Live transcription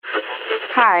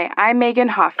Hi, I'm Megan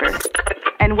Hoffer,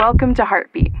 and welcome to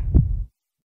Heartbeat.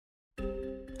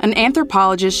 An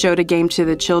anthropologist showed a game to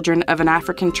the children of an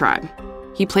African tribe.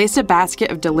 He placed a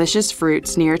basket of delicious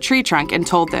fruits near a tree trunk and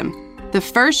told them, "The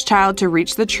first child to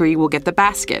reach the tree will get the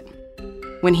basket."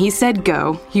 When he said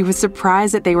go, he was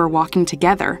surprised that they were walking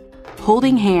together,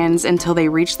 holding hands until they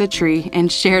reached the tree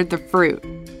and shared the fruit.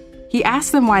 He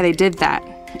asked them why they did that.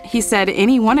 He said,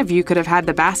 "Any one of you could have had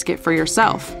the basket for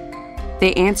yourself."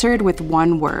 They answered with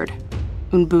one word,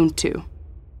 Ubuntu.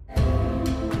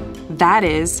 That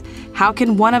is, how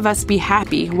can one of us be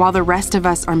happy while the rest of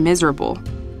us are miserable?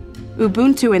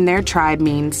 Ubuntu in their tribe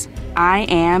means, I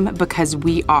am because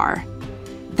we are.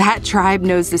 That tribe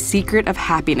knows the secret of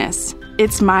happiness.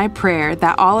 It's my prayer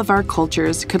that all of our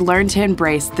cultures could learn to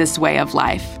embrace this way of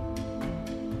life.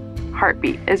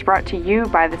 Heartbeat is brought to you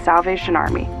by the Salvation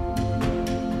Army.